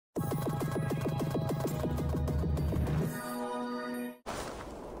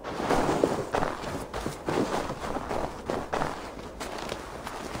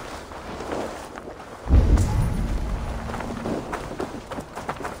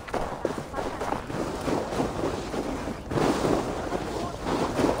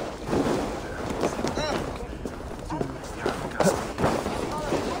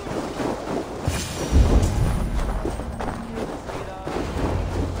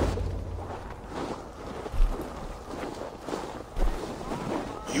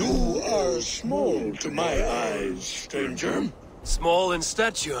small to my eyes, stranger. Small in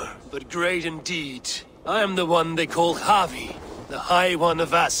stature, but great in deed. I am the one they call Havi, the High One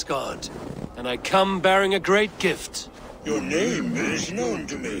of Asgard. And I come bearing a great gift. Your name is known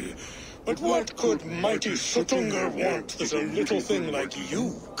to me. But what could mighty Suttungr want that a little thing like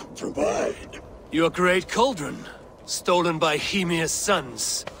you could provide? Your great Cauldron, stolen by Hemia's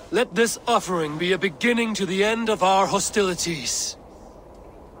sons. Let this offering be a beginning to the end of our hostilities.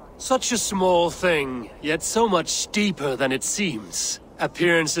 Such a small thing, yet so much deeper than it seems.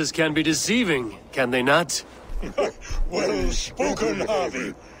 Appearances can be deceiving, can they not? Well spoken,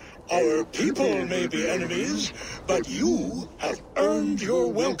 Harvey. Our people may be enemies, but you have earned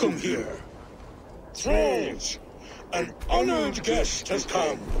your welcome here. Thralls, an honored guest has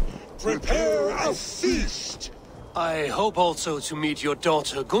come. Prepare a feast. I hope also to meet your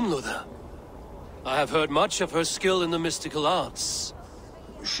daughter Gunlodr. I have heard much of her skill in the mystical arts.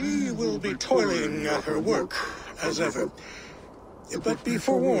 She will be toiling at her work, as ever. But be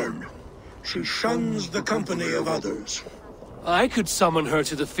forewarned, she shuns the company of others. I could summon her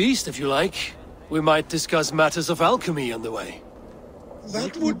to the feast if you like. We might discuss matters of alchemy on the way.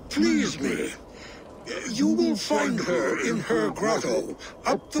 That would please me. You will find her in her grotto,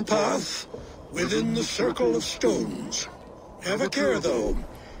 up the path, within the circle of stones. Have a care, though.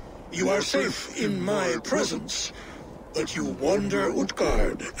 You are safe in my presence, but you wander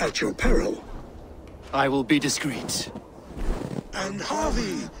Utgard at your peril. I will be discreet. And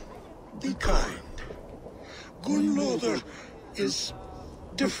Harvey, be kind. Gunlodr is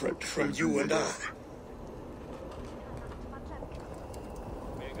different from you and I.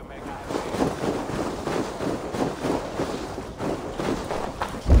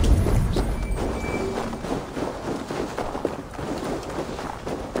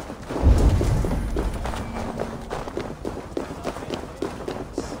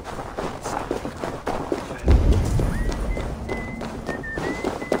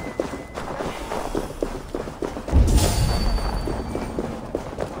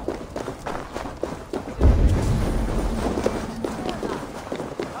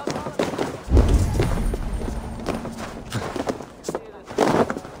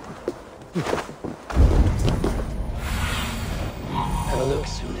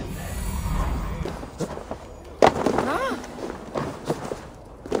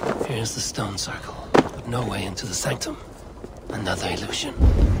 Here's the stone circle, but no way into the sanctum. Another illusion.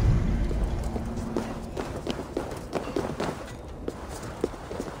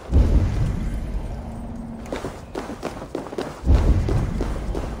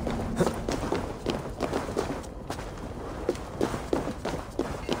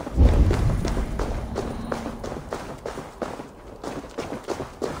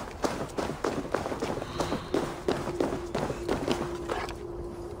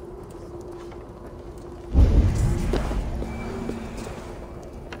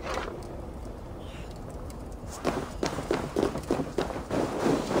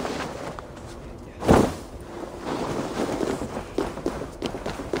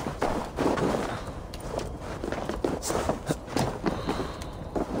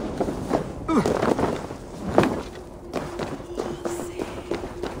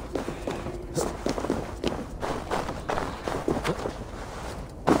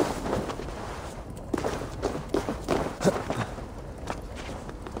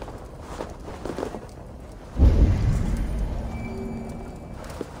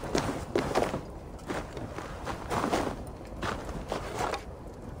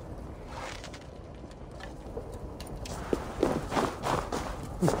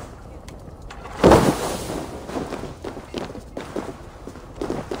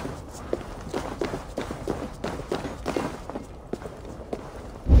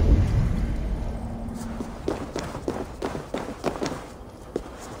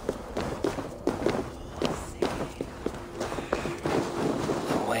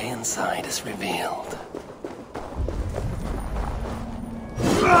 Inside is revealed.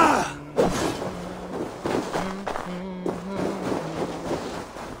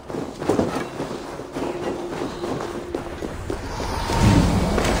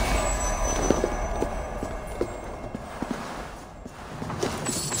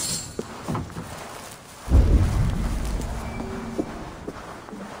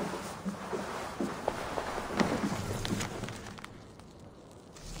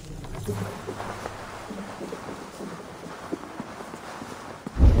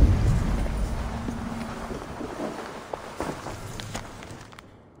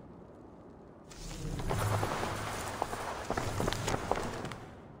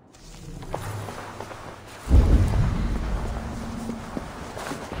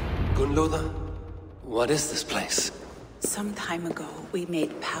 Gunlodr? What is this place? Some time ago, we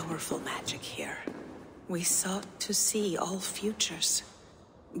made powerful magic here. We sought to see all futures.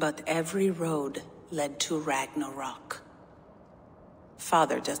 But every road led to Ragnarok.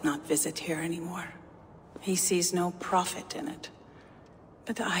 Father does not visit here anymore. He sees no profit in it.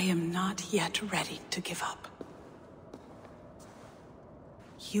 But I am not yet ready to give up.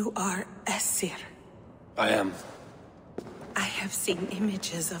 You are Esir. I am. I have seen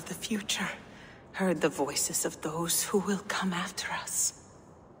images of the future, heard the voices of those who will come after us.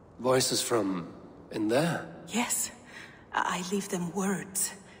 Voices from... in there? Yes, I leave them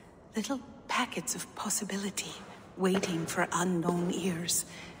words. Little packets of possibility, waiting for unknown ears,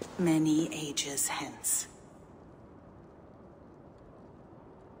 many ages hence.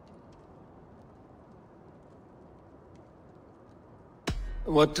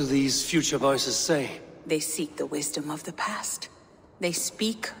 What do these future voices say? They seek the wisdom of the past. They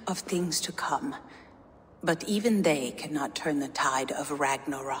speak of things to come. But even they cannot turn the tide of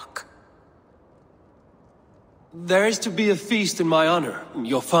Ragnarok. There is to be a feast in my honor.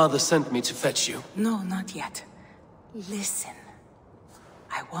 Your father sent me to fetch you. No, not yet. Listen.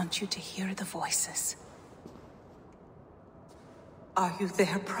 I want you to hear the voices. Are you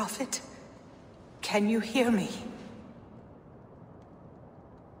there, Prophet? Can you hear me?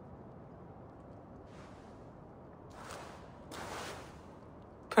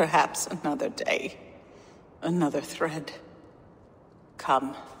 Perhaps another day. Another thread.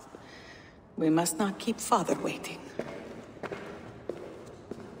 Come. We must not keep Father waiting.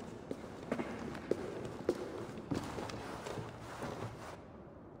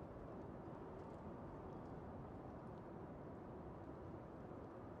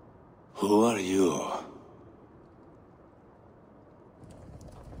 Who are you?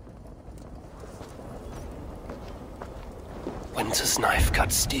 Winter's knife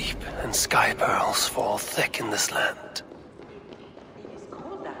cuts deep, and sky pearls fall thick in this land. It is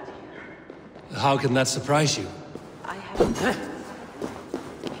cold out here. How can that surprise you? I have...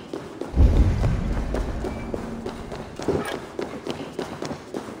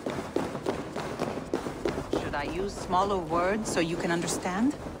 Should I use smaller words so you can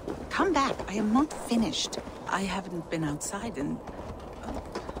understand? Come back, I am not finished. I haven't been outside in...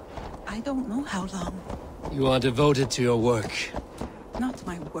 I don't know how long. You are devoted to your work. Not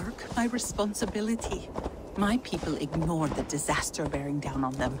my work, my responsibility. My people ignored the disaster bearing down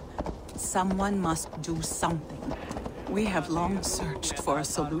on them. Someone must do something. We have long searched for a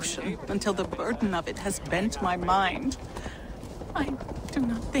solution, until the burden of it has bent my mind. I do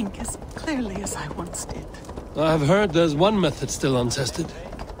not think as clearly as I once did. I've heard there's one method still untested.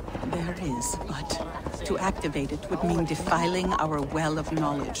 There is, but to activate it would mean defiling our well of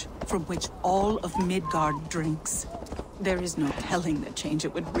knowledge, from which all of Midgard drinks. There is no telling the change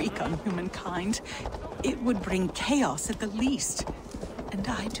it would wreak on humankind. It would bring chaos at the least, and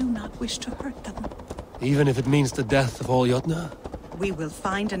I do not wish to hurt them. Even if it means the death of all Jotnar? We will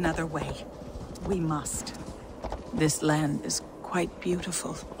find another way. We must. This land is quite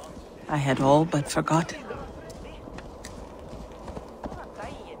beautiful. I had all but forgotten.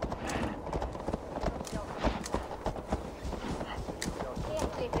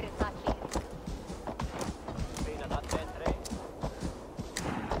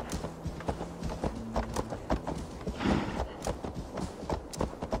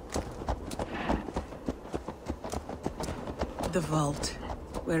 The vault,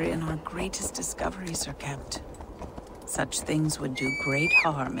 wherein our greatest discoveries are kept. Such things would do great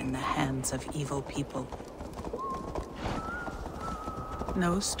harm in the hands of evil people.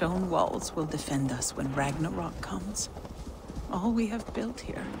 No stone walls will defend us when Ragnarok comes. All we have built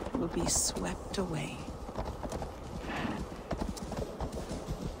here will be swept away.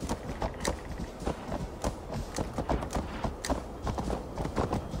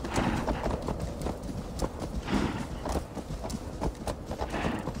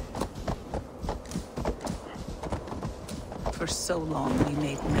 For so long we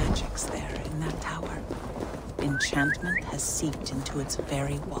made magics there in that tower. Enchantment has seeped into its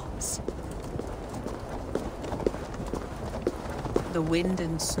very walls. The wind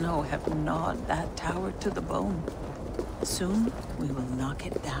and snow have gnawed that tower to the bone. Soon we will knock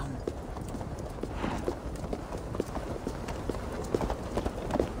it down.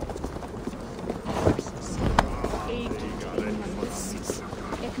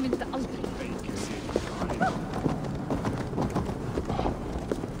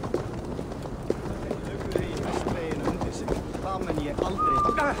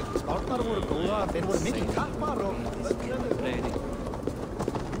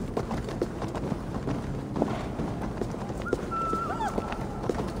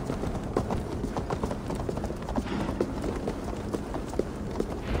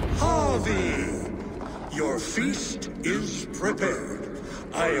 feast is prepared.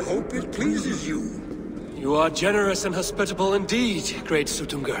 I hope it pleases you. You are generous and hospitable indeed, great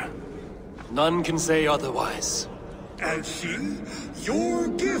Sutungar. None can say otherwise. And see, your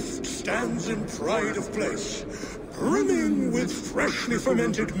gift stands in pride of place, brimming with freshly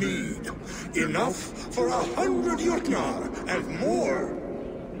fermented mead. Enough for 100 Jotnar and more.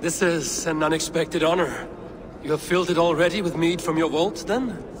 This is an unexpected honor. You have filled it already with mead from your vault,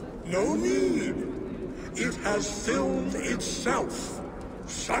 then? No need. It has filled itself.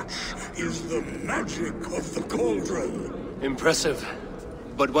 Such is the magic of the Cauldron. Impressive.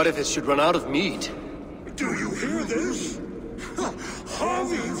 But what if it should run out of mead? Do you hear this?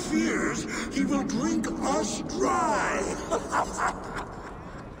 Harvey fears he will drink us dry.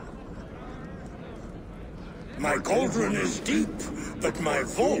 My cauldron is deep, but my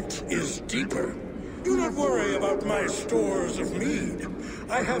vault is deeper. Do not worry about my stores of mead.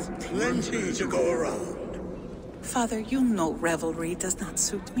 I have plenty to go around. Father, you know revelry does not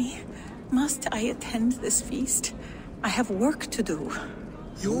suit me. Must I attend this feast? I have work to do.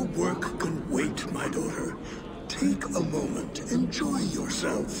 Your work can wait, my daughter. Take a moment. Enjoy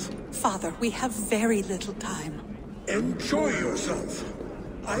yourself. Father, we have very little time. Enjoy yourself.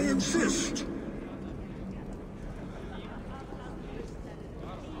 I insist.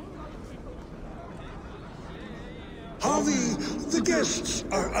 Harvey, the guests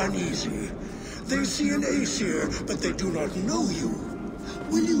are uneasy. They see an Aesir, but they do not know you.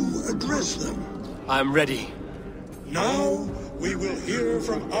 Will you address them? I'm ready. Now, we will hear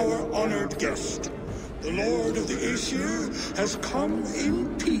from our honored guest. The Lord of the Aesir has come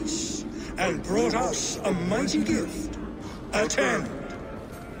in peace and brought us a mighty gift. Attend.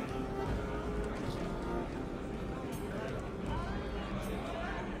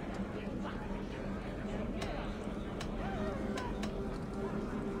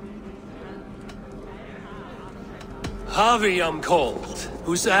 Harvey I'm called,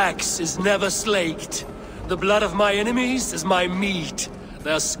 whose axe is never slaked. The blood of my enemies is my meat,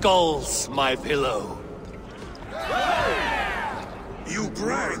 their skulls my pillow. You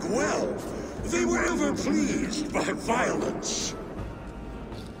brag well. They were ever pleased by violence.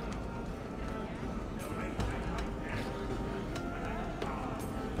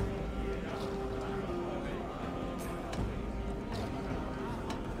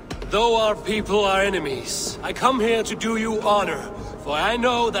 Though our people are enemies, I come here to do you honor, for I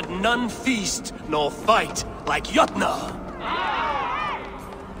know that none feast nor fight like Jotnar.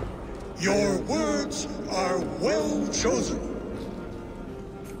 Your words are well chosen.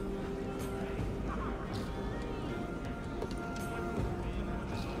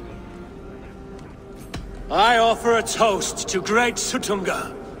 I offer a toast to great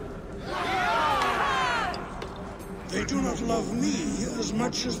Sutunga. They do not love me as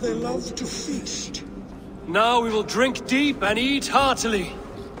much as they love to feast. Now we will drink deep and eat heartily.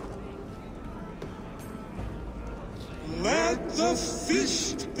 Let the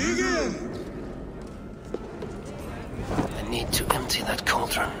feast begin! I need to empty that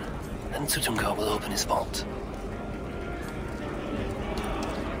cauldron. Then Sutunga will open his vault.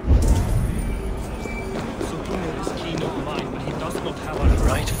 Sutunga is keen on mine, but he does not have a... The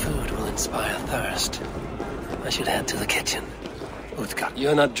right food will inspire thirst. I should head to the kitchen. Utka.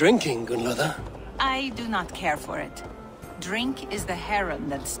 You're not drinking, Gunlodr. I do not care for it. Drink is the heron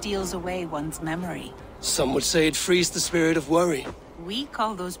that steals away one's memory. Some would say it frees the spirit of worry. We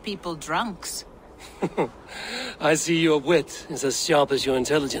call those people drunks. I see your wit is as sharp as your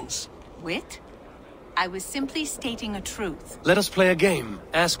intelligence. Wit? I was simply stating a truth. Let us play a game.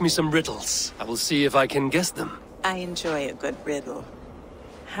 Ask me some riddles. I will see if I can guess them. I enjoy a good riddle.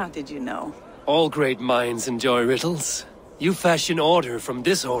 How did you know? All great minds enjoy riddles. You fashion order from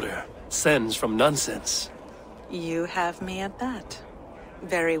disorder, sense from nonsense. You have me at that.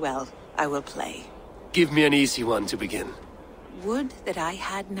 Very well, I will play. Give me an easy one to begin. Would that I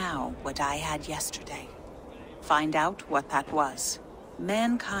had now what I had yesterday. Find out what that was.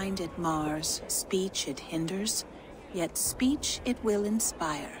 Mankind it mars, speech it hinders, yet speech it will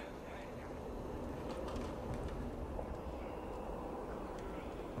inspire.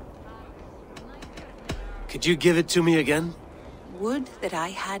 Could you give it to me again? Would that I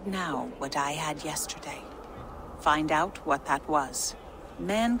had now what I had yesterday. Find out what that was.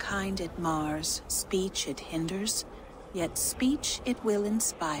 Mankind it mars, speech it hinders, yet speech it will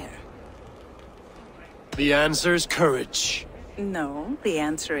inspire. The answer's courage. No, the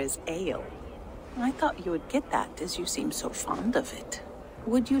answer is ale. I thought you would get that, as you seem so fond of it.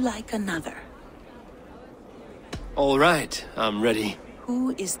 Would you like another? All right, I'm ready.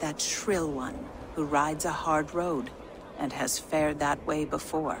 Who is that shrill one who rides a hard road and has fared that way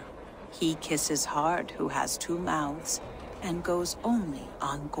before? He kisses hard who has two mouths, and goes only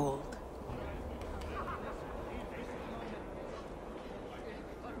on gold.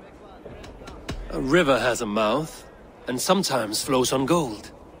 A river has a mouth, and sometimes flows on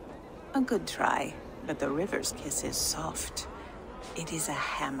gold. A good try, but the river's kiss is soft. It is a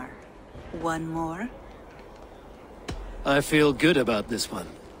hammer. One more? I feel good about this one.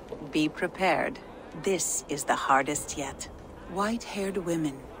 Be prepared. This is the hardest yet. White-haired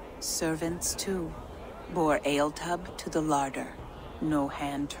women, servants too, bore ale tub to the larder. No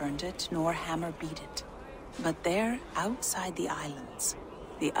hand turned it, nor hammer beat it. But there, outside the islands,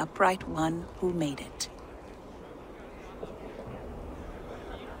 the upright one who made it.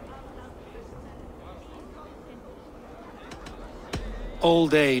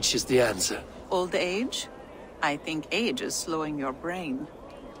 Old age is the answer. Old age? I think age is slowing your brain.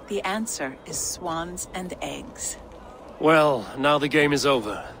 The answer is swans and eggs. Well, now the game is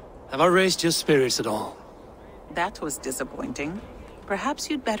over. Have I raised your spirits at all? That was disappointing. Perhaps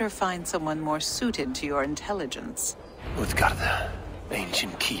you'd better find someone more suited to your intelligence. Utgarda,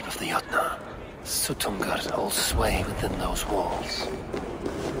 ancient keep of the Jotnar. Sutungar holds sway within those walls.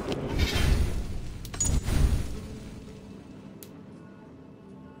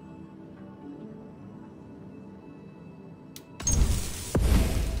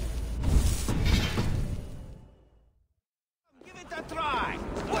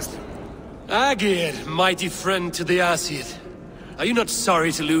 Agir, mighty friend to the Aesir. Are you not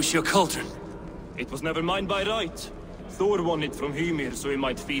sorry to lose your cauldron? It was never mine by right. Thor won it from Hymir so he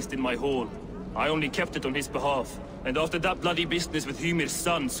might feast in my hall. I only kept it on his behalf. And after that bloody business with Hymir's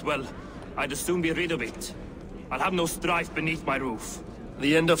sons, well, I'd as soon be rid of it. I'll have no strife beneath my roof.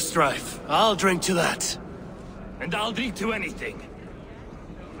 The end of strife. I'll drink to that. And I'll drink to anything.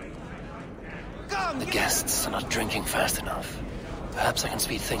 The guests are not drinking fast enough. Perhaps I can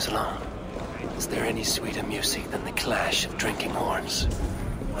speed things along. Is there any sweeter music than the clash of drinking horns?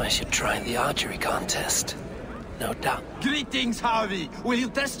 I should try the archery contest. No doubt. Greetings, Harvey. Will you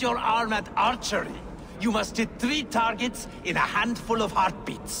test your arm at archery? You must hit 3 targets in a handful of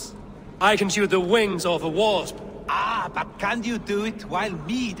heartbeats. I can shoot the wings off a wasp. Ah, but can you do it while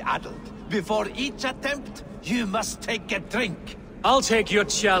mead-addled? Before each attempt, you must take a drink. I'll take your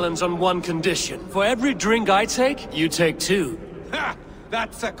challenge on one condition. For every drink I take, you take 2. Ha!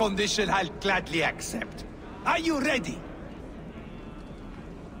 That's a condition I'll gladly accept. Are you ready?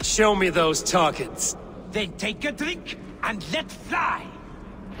 Show me those targets. Then take a drink and let fly.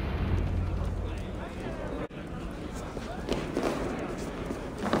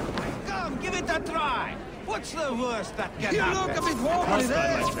 Come, give it a try. What's the worst that can happen? You look a bit wobbly Last time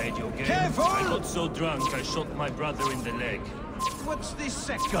there. I played your game, Careful! I got so drunk I shot my brother in the leg. What's the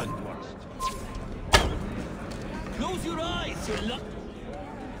second worst? Close your eyes, you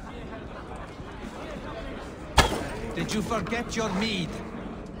Did you forget your mead?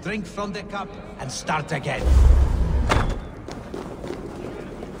 Drink from the cup and start again.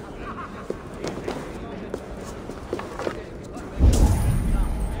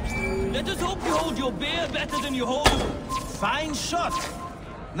 Let us hope you hold your beer better than you hold... Fine shot!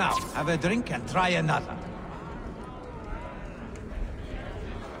 Now, have a drink and try another.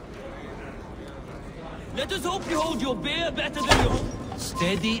 Let us hope you hold your beer better than you hold...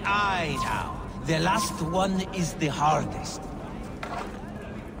 Steady eye now. The last one is the hardest.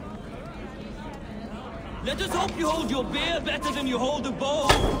 Let us hope you hold your beer better than you hold a bow.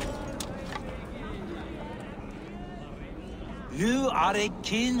 You are a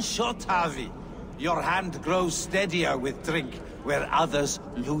keen shot, Harvey. Your hand grows steadier with drink, where others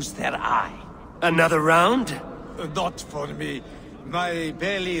lose their eye. Another round? Not for me. My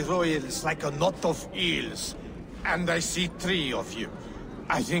belly roils like a knot of eels. And I see 3 of you.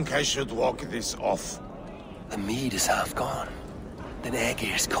 I think I should walk this off. The mead is half gone. Then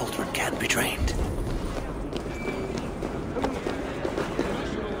Aegir's cauldron can't be drained.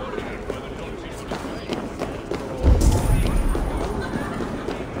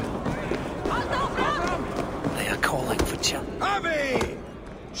 They are calling for Harvey!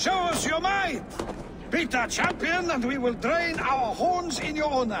 Show us your might! Beat our champion and we will drain our horns in your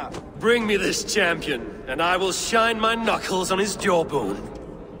honor. Bring me this champion, and I will shine my knuckles on his jawbone.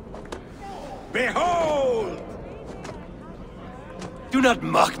 Behold! Do not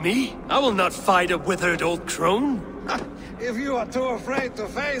mock me. I will not fight a withered old crone. If you are too afraid to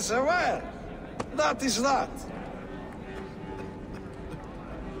face her, well, that is that.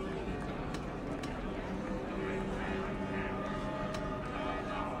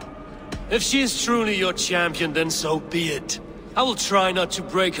 If she is truly your champion, then so be it. I will try not to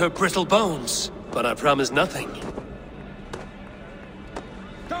break her brittle bones, but I promise nothing.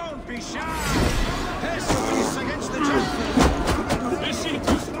 Don't be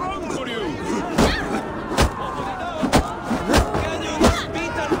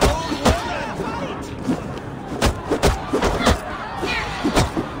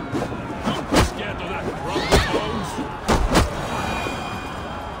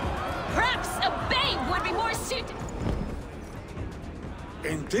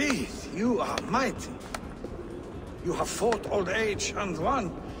Indeed, you are mighty. You have fought old age and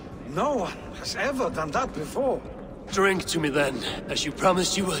won. No one has ever done that before. Drink to me then, as you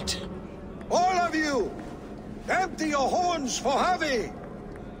promised you would. All of you! Empty your horns for Javi!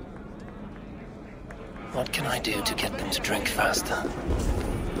 What can I do to get them to drink faster?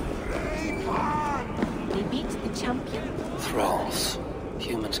 We beat the champion? Thralls.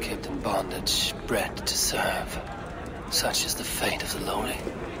 Humans kept in bondage, bred to serve. Such is the fate of the lowly.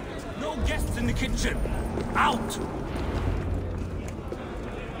 No guests in the kitchen! Out!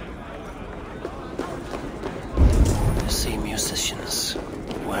 I see musicians.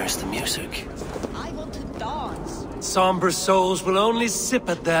 Where's the music? I want to dance. Somber souls will only sip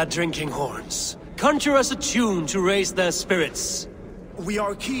at their drinking horns. Conjure us a tune to raise their spirits. We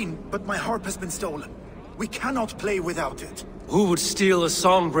are keen, but my harp has been stolen. We cannot play without it. Who would steal a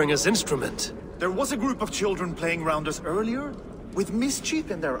songbringer's instrument? There was a group of children playing round us earlier, with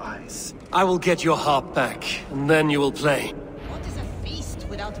mischief in their eyes. I will get your harp back, and then you will play. What is a feast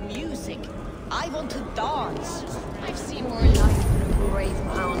without music? I want to dance. I've seen more life than a brave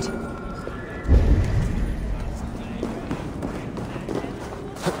mountain.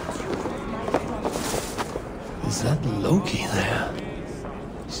 Is that Loki there?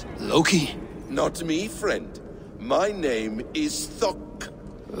 Loki? Not me, friend. My name is Thok.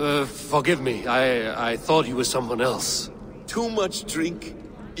 Forgive me. I thought you were someone else. Too much drink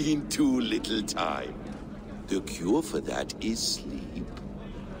in too little time. The cure for that is sleep.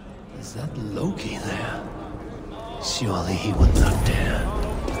 Is that Loki there? Surely he would not dare.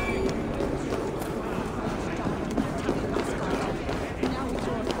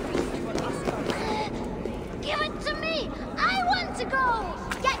 Give it to me! I want to go!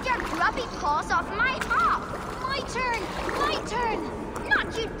 Get your grubby paws off my harp! My turn! My turn!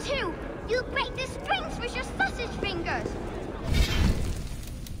 Not you too! You'll break the strings with your sausage fingers!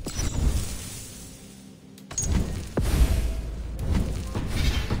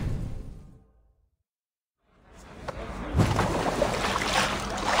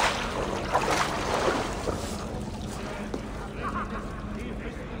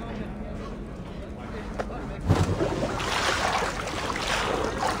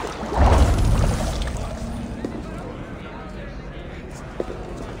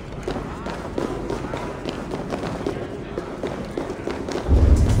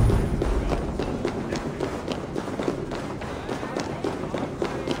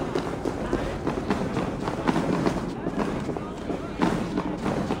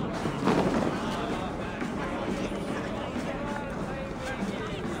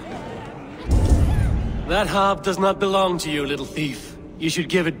 That harp does not belong to you, little thief. You should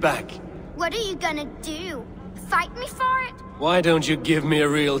give it back. What are you gonna do? Fight me for it? Why don't you give me a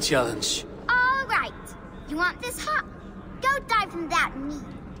real challenge? All right. You want this harp? Go dive in that mead.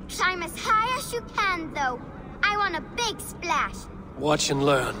 Climb as high as you can, though. I want a big splash. Watch and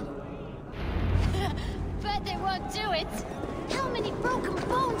learn. But they won't do it. How many broken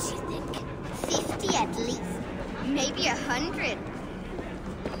bones, you think? 50 at least. Maybe 100.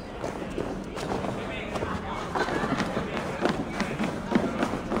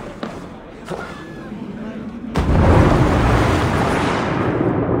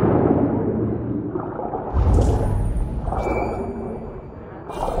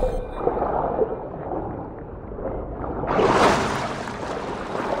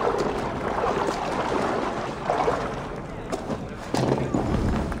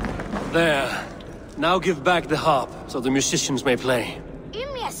 There. Now give back the harp, so the musicians may play.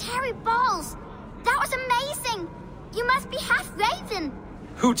 Ymir's hairy balls! That was amazing! You must be half raven!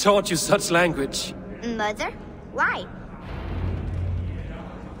 Who taught you such language? Mother? Why?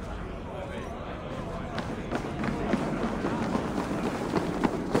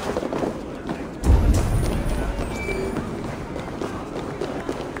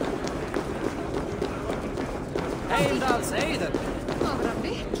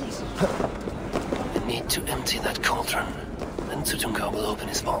 I need to empty that cauldron. Then Sutunga will open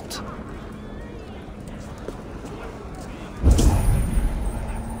his vault.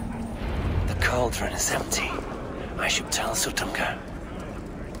 The cauldron is empty. I should tell Sutunga.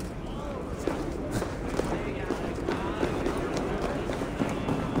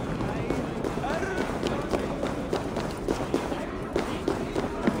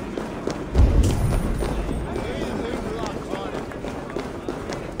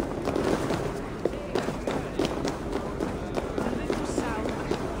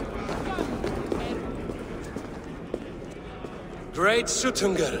 Great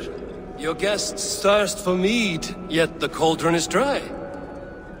Sutungar, your guests thirst for mead, yet the cauldron is dry.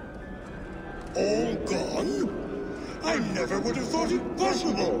 All gone? I never would have thought it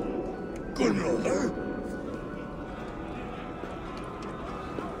possible. Gunlodr?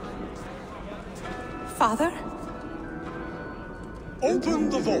 Father? Open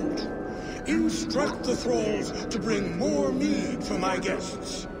the vault. Instruct the thralls to bring more mead for my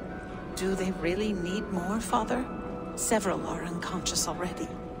guests. Do they really need more, Father? Several are unconscious already.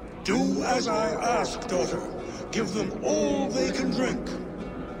 Do as I ask, daughter. Give them all they can drink.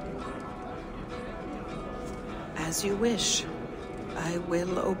 As you wish. I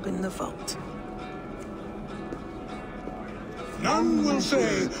will open the vault. None will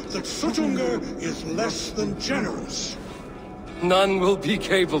say that Sutunga is less than generous. None will be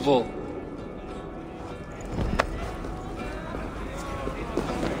capable.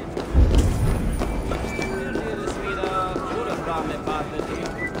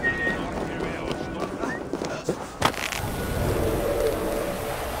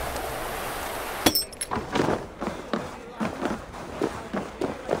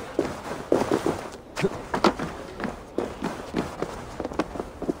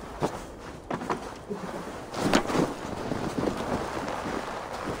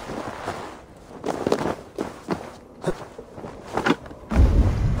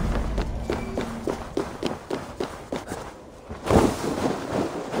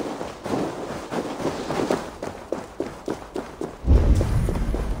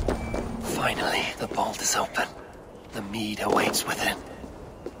 Finally, the vault is open. The mead awaits within.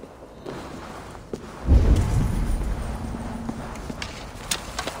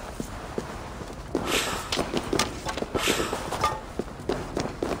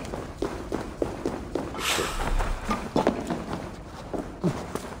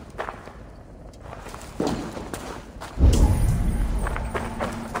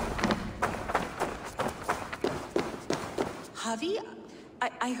 Javi,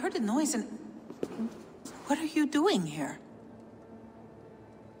 I heard a noise and... What are you doing here?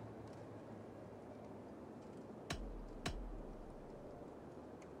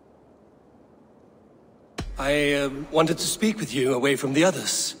 I wanted to speak with you away from the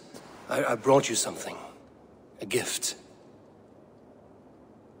others. I brought you something. A gift.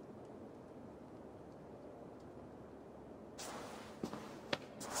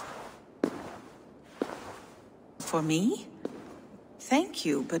 For me? Thank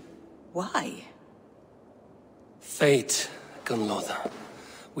you, but why? Fate, Gunlodr.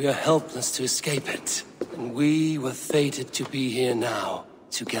 We are helpless to escape it. And we were fated to be here now,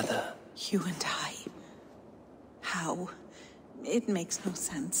 together. You and I. How? It makes no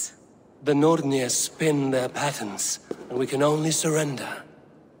sense. The Nordnir spin their patterns, and we can only surrender.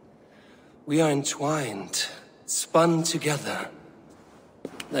 We are entwined, spun together.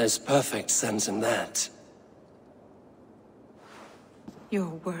 There's perfect sense in that. Your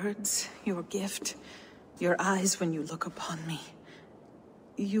words, your gift, your eyes when you look upon me.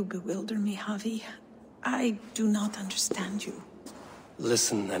 You bewilder me, Javi. I do not understand you.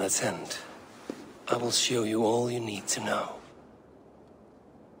 Listen and attend. I will show you all you need to know.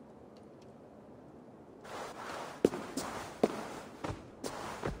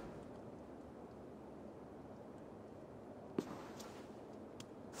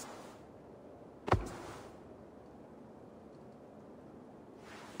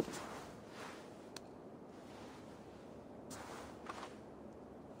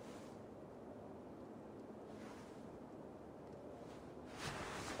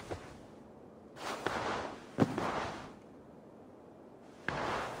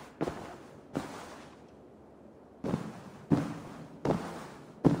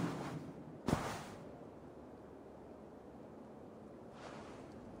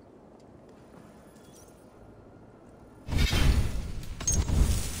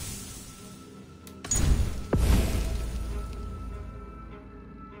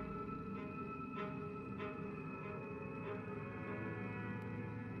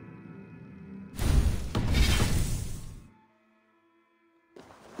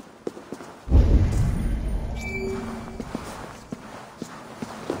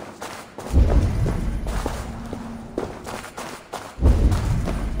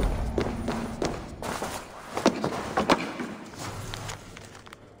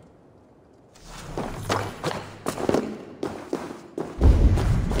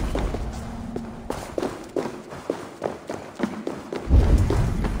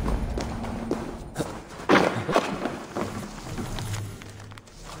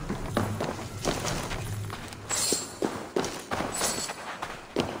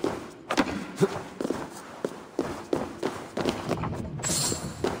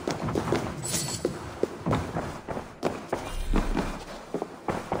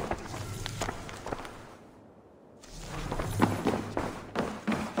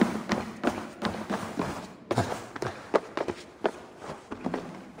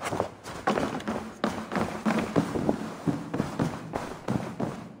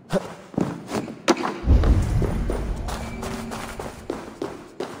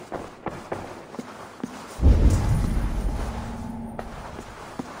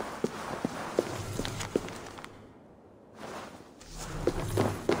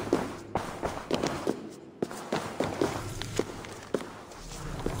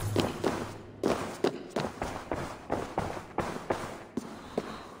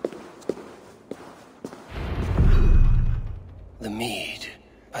 The mead.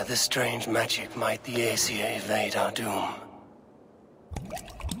 By this strange magic might the ACA evade our doom.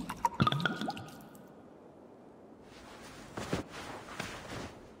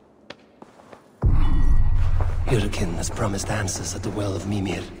 Hurricane has promised answers at the Well of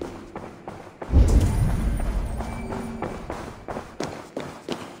Mimir.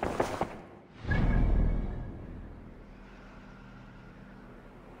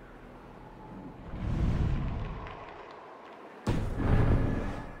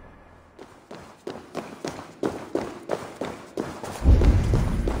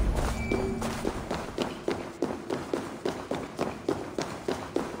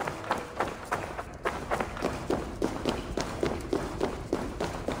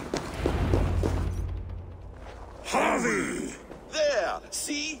 There!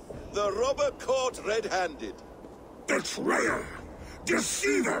 See? The robber caught red-handed. Betrayer!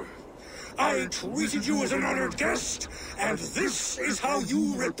 Deceiver! I treated you as an honored guest, and this is how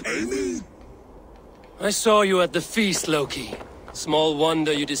you repay me? I saw you at the feast, Loki. Small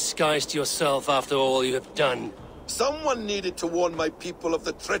wonder you disguised yourself after all you have done. Someone needed to warn my people of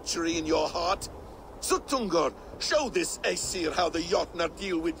the treachery in your heart. Suttungr, show this Aesir how the Jotnar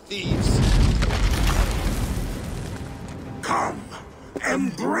deal with thieves. Come,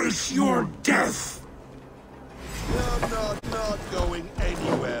 embrace your death! You're not going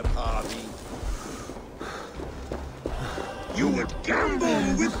anywhere, Harvey. You would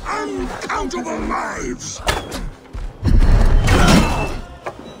gamble with uncountable lives!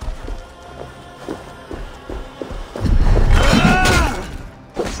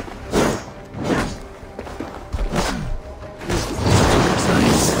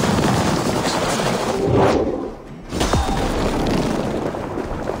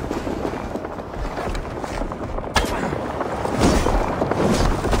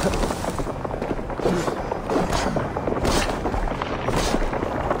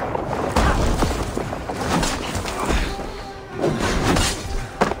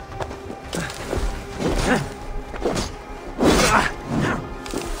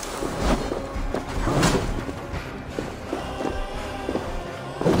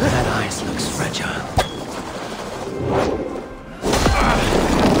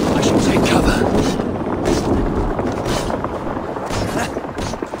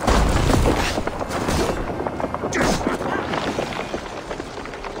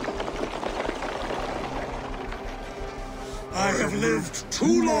 I have lived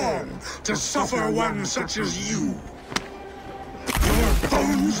too long to suffer one such as you. Your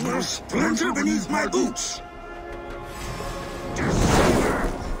bones will splinter beneath my boots. Deceiver!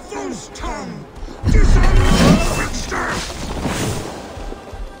 False tongue! Dishonorable trickster!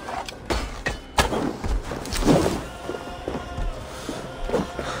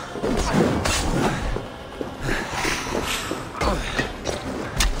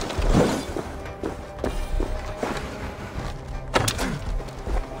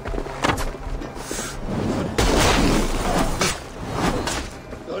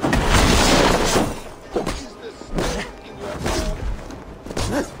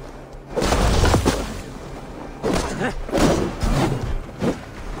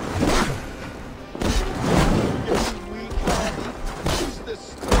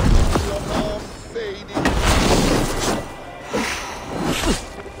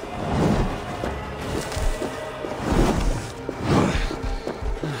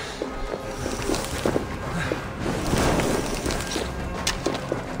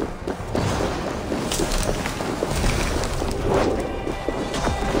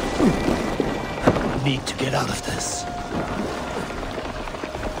 Need to get out of this.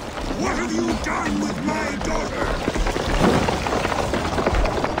 What have you done with my daughter?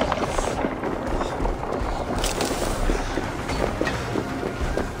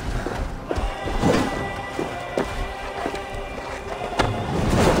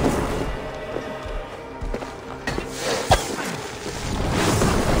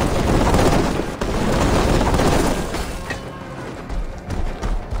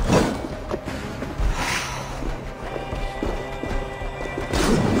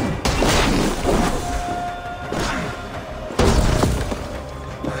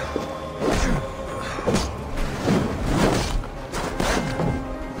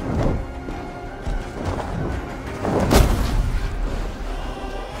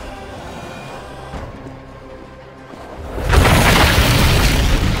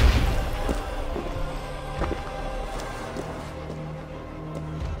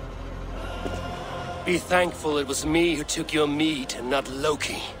 Be thankful it was me who took your mead and not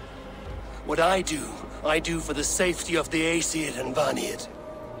Loki. What I do for the safety of the Aesir and Vanir.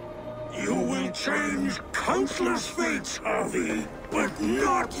 You will change countless fates, Harvey, but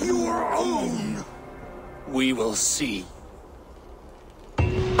not your own. We will see.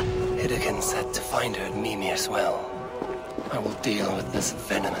 Hidekin said to find her at Mimir's well. I will deal with this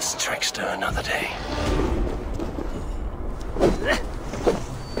venomous trickster another day.